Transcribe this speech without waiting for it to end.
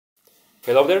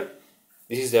Hello there,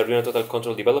 this is the Arduino Total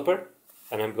Control developer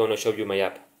and I'm going to show you my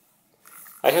app.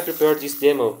 I have prepared this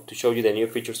demo to show you the new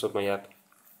features of my app.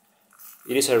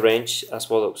 It is arranged as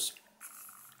follows.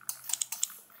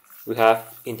 We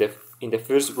have in the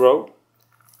first row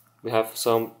we have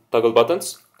some toggle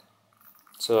buttons.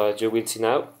 So as you will see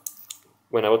now,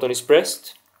 when a button is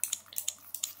pressed,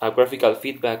 a graphical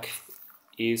feedback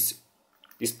is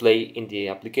displayed in the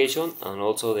application and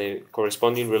also the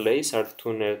corresponding relays are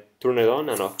turned on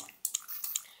and off.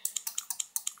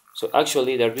 So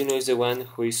actually the Arduino is the one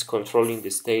who is controlling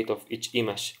the state of each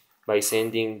image by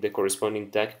sending the corresponding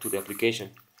tag to the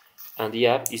application, and the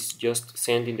app is just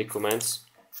sending the commands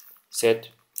set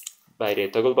by the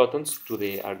toggle buttons to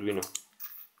the Arduino.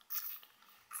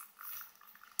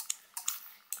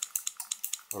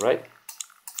 Alright.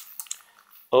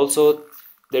 Also,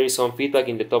 there is some feedback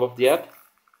in the top of the app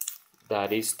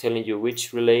that is telling you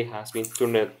which relay has been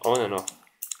turned on and off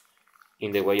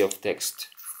in the way of text.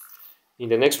 In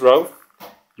the next row,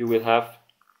 you will have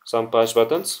some push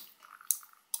buttons.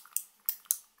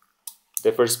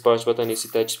 The first push button is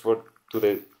attached to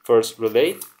the first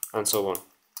relay, and so on.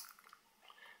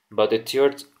 But the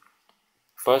third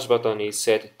push button is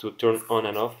set to turn on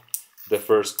and off the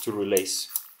first two relays.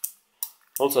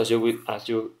 Also, as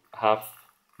you have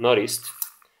noticed,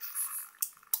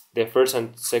 the first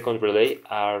and second relay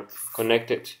are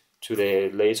connected to the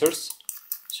lasers,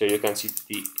 so you can see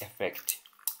the effect.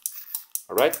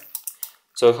 Alright,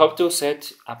 so how to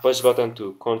set a push button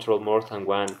to control more than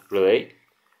one relay?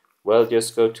 Well,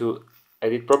 just go to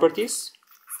Edit Properties,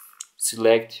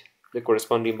 select the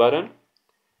corresponding button,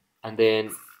 and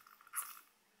then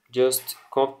just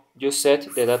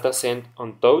set the data sent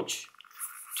on touch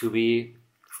to be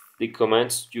the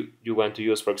commands you want to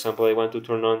use. For example, I want to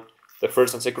turn on the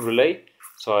first and second relay,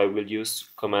 so I will use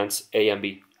commands A and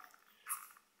B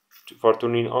for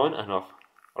turning on and off.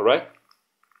 Alright?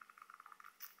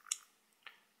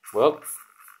 Well,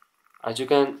 as you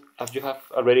have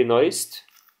already noticed,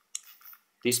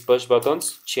 these push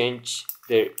buttons change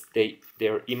their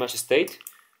image state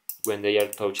when they are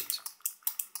touched.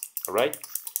 Alright?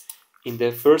 In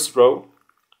the first row,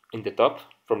 in the top,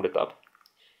 from the top,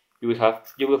 you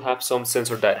will have some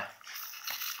sensor data.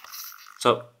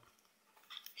 So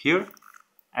here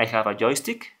I have a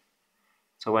joystick.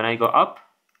 So when I go up,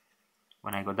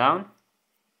 when I go down,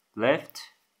 left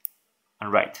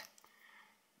and right.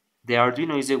 The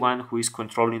Arduino is the one who is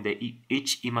controlling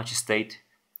each image state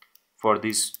for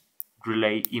these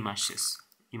relay images.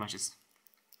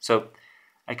 So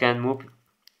I can move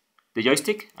the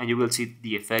joystick and you will see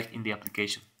the effect in the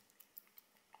application.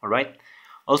 Alright.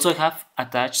 Also, I have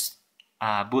attached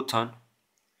a button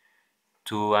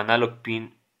to analog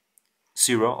pin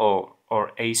 0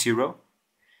 or A0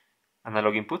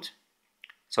 analog input.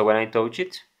 So when I touch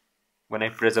it, when I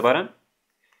press the button,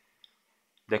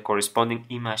 the corresponding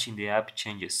image in the app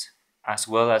changes, as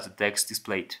well as the text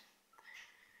displayed.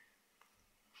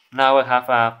 Now I have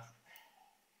a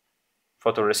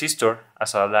photoresistor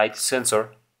as a light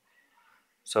sensor.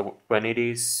 So when it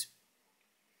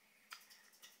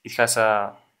has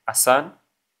a sun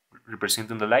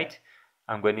representing the light,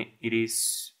 and when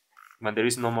there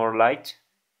is no more light,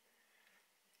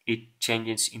 it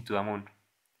changes into a moon.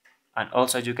 And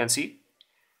also, as you can see,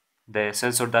 the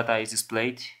sensor data is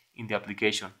displayed in the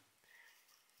application.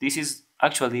 This is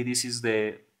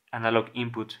the analog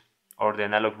input or the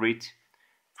analog read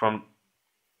from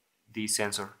the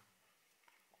sensor.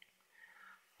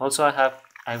 Also,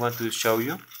 I want to show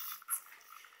you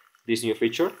this new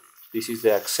feature. This is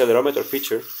the accelerometer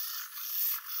feature.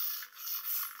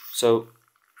 So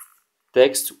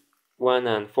text 1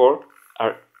 and 4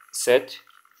 are set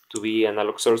to be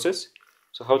analog sources.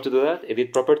 So how to do that?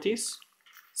 Edit Properties,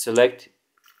 select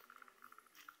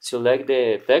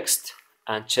the text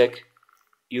and check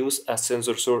Use as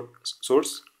Sensor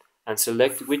Source, and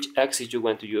select which axis you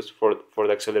want to use for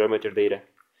the accelerometer data.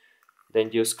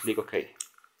 Then just click OK.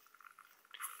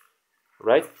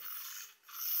 Right?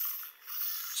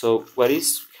 So what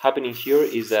is happening here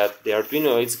is that the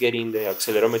Arduino is getting the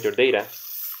accelerometer data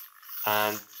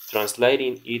and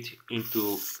translating it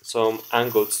into some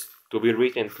angles to be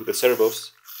written to the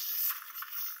servos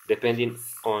depending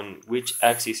on which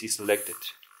axis is selected.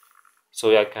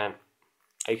 So I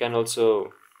can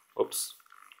also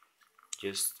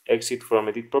just exit from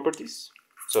Edit Properties.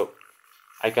 So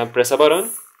I can press a button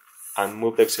and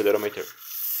move the accelerometer.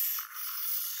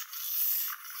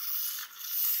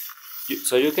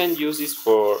 So you can use this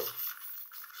for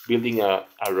building a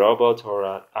robot or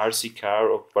an RC car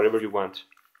or whatever you want.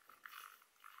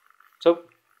 So,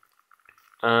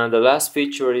 and the last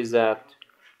feature is that,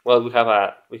 well,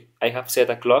 I have set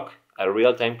a clock a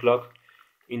real-time clock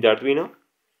in the Arduino.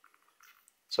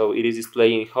 So it is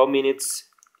displaying how minutes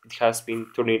it has been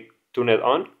turned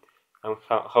on and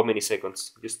how many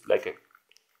seconds, just like a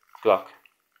clock.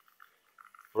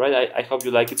 Right, I hope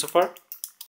you like it so far.